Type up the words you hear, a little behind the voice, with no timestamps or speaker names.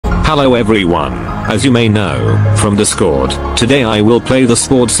Hello everyone, as you may know, from Discord, today I will play the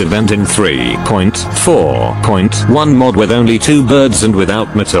sports event in 3.4.1 mod with only 2 birds and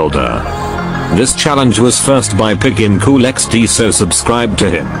without Matilda. This challenge was first by PiginCoolXD, so subscribe to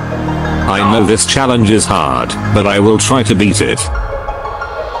him. I know this challenge is hard, but I will try to beat it.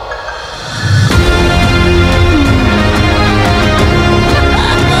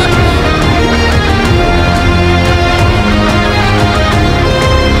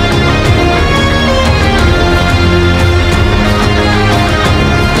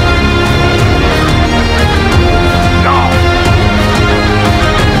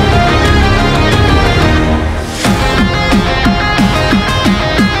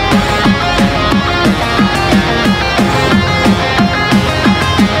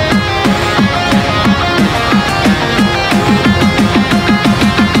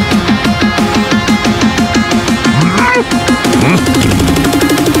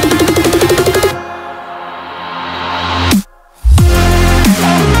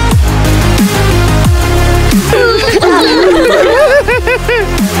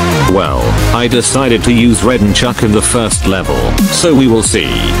 Well, I decided to use Red and Chuck in the first level, so we will see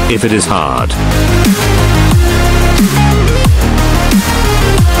if it is hard.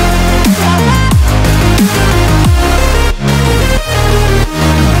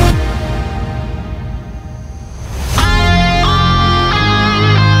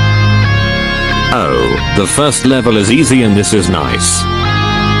 Oh, the first level is easy and this is nice.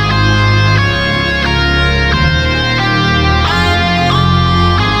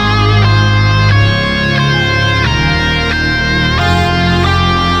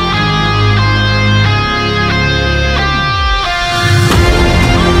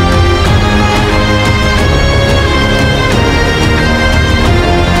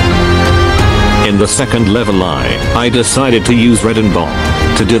 In the second level I decided to use Red and Bomb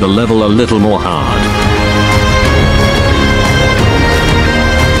to do the level a little more hard.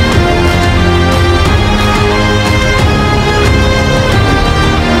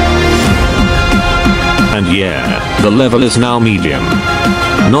 And yeah, the level is now medium.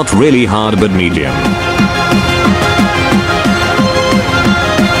 Not really hard but medium.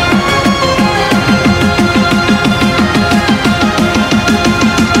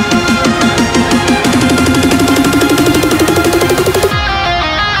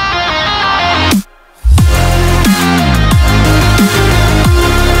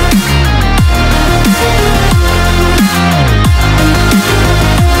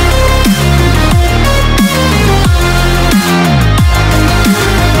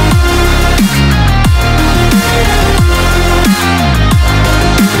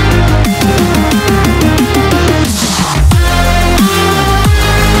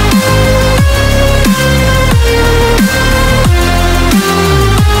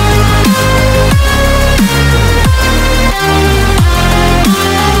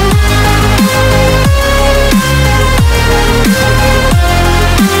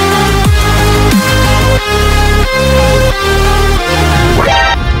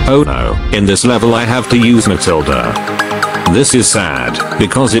 Oh no, in this level I have to use Matilda. This is sad,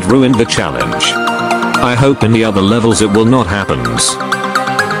 because it ruined the challenge. I hope in the other levels it will not happen.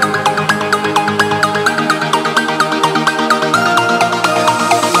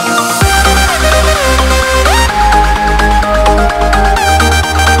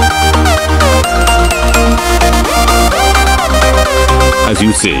 As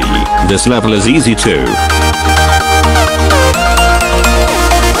you see, this level is easy too.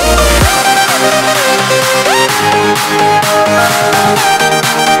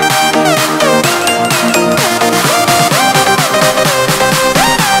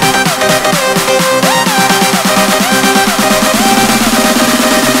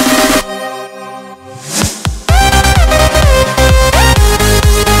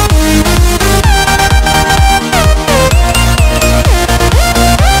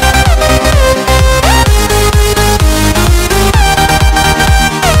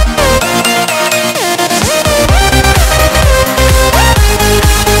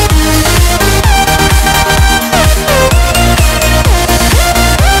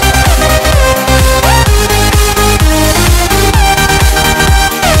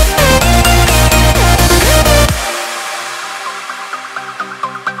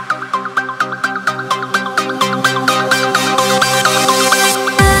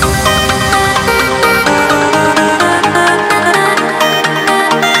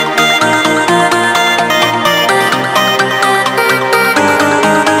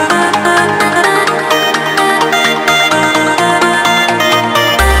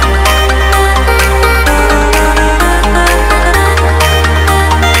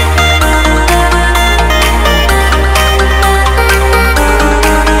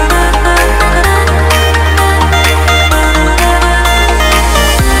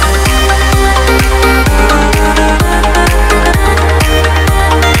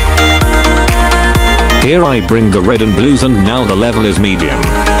 Here I bring the red and blues, and now the level is medium.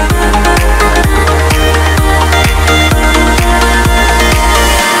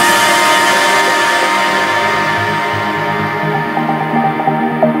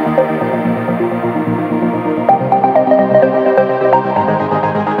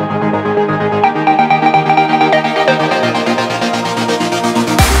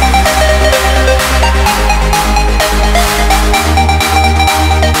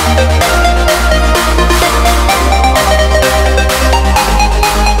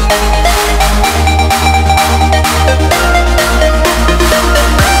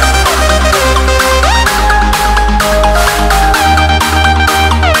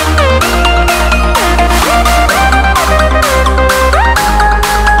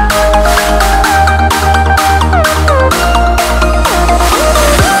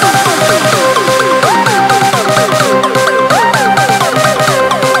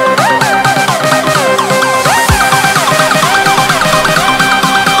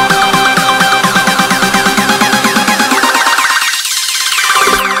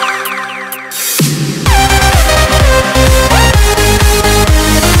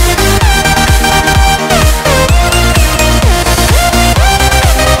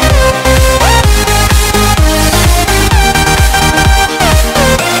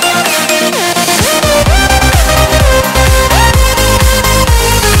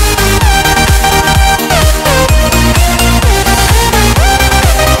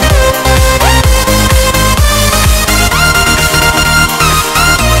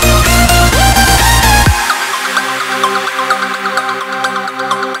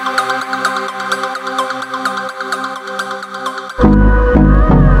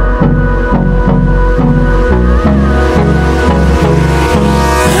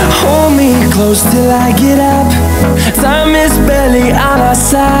 Close till I get up. Time is barely on our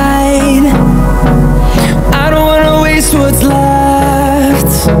side. I don't wanna waste what's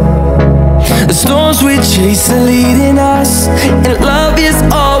left. The storms we chase are leading us, and love is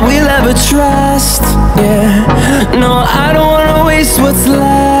all we'll ever trust. Yeah, no, I don't wanna waste what's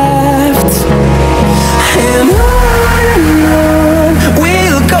left. And on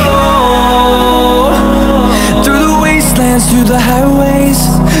we'll go, through the wastelands, through the highways,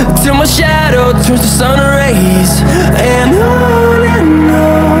 till my shadow turns to sun rays. And on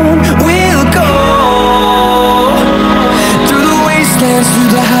we'll go, through the wastelands, through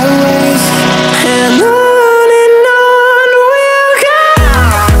the highways, and on we'll go.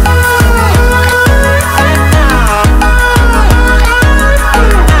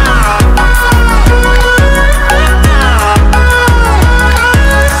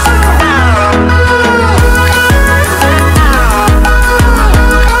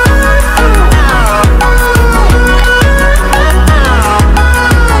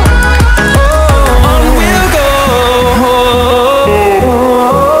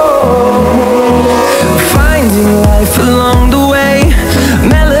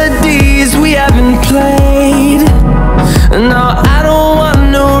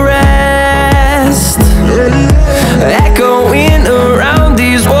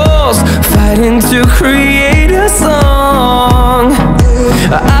 To create a song,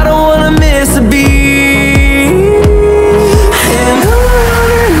 I don't wanna miss a beat. And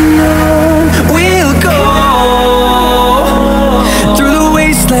on we'll go, through the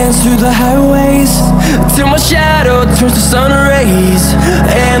wastelands, through the highways, till my shadow turns to sun rays.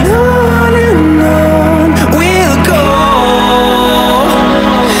 And on we'll go,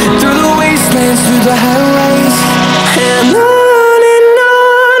 through the wastelands, through the highways, and on.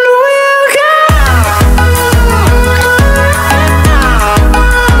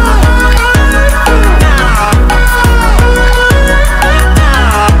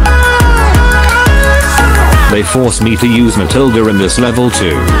 They force me to use Matilda in this level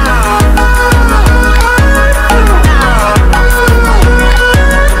too.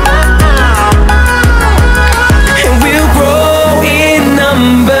 And we'll grow in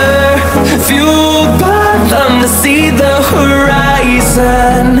number, fueled by them to see the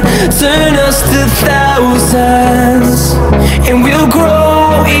horizon, turn us to thousands. And we'll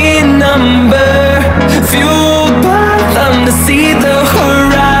grow in number, fueled by them to see the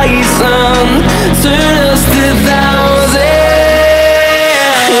horizon, turn us to thousands.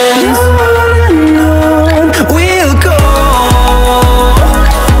 And on we'll go,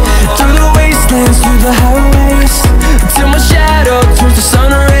 through the wastelands, through the highways, till my shadow turns to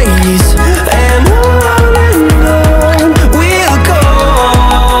sun rays. And on we'll go,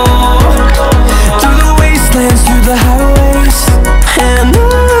 through the wastelands, through the highways.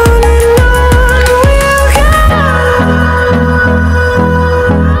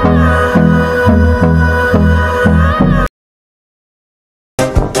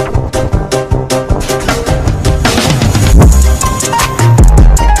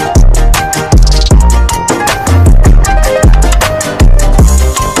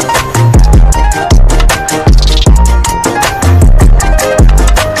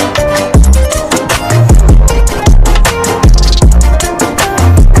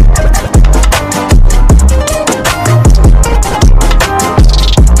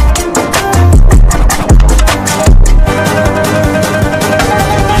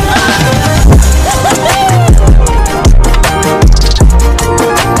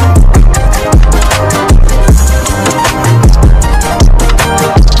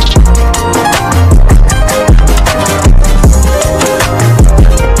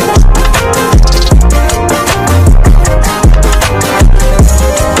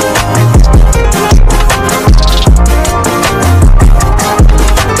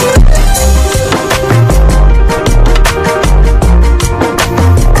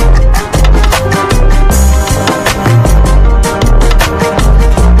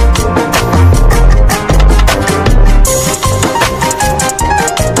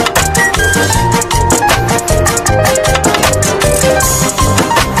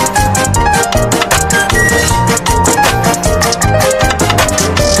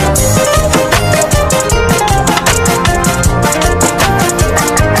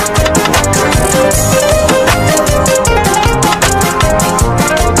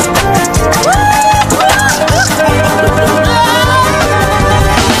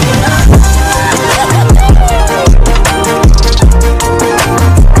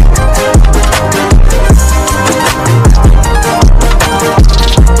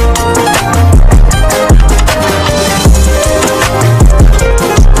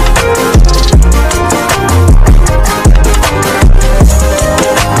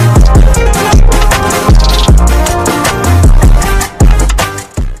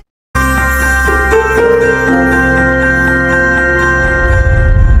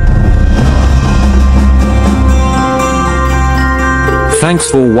 Thanks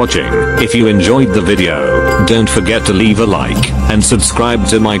for watching. If you enjoyed the video, don't forget to leave a like and subscribe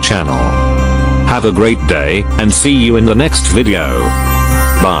to my channel. Have a great day and see you in the next video.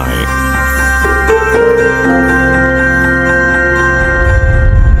 Bye.